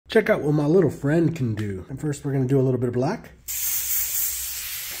Check out what my little friend can do. And first we're going to do a little bit of black.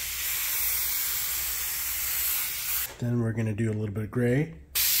 Then we're going to do a little bit of gray.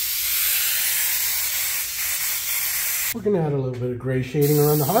 We're going to add a little bit of gray shading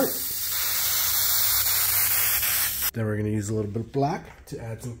around the heart. Then we're going to use a little bit of black to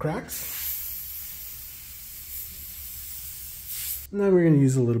add some cracks. And then we're going to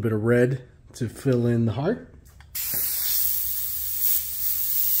use a little bit of red to fill in the heart.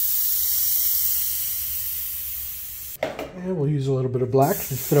 And we'll use a little bit of black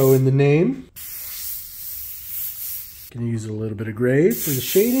to throw in the name. Going to use a little bit of gray for the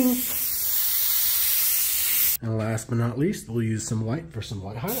shading. And last but not least, we'll use some white for some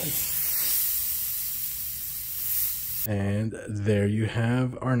white highlights. And there you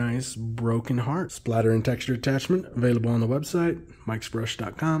have our nice broken heart. Splatter and texture attachment available on the website,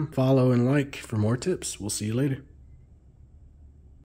 mikesbrush.com. Follow and like for more tips. We'll see you later.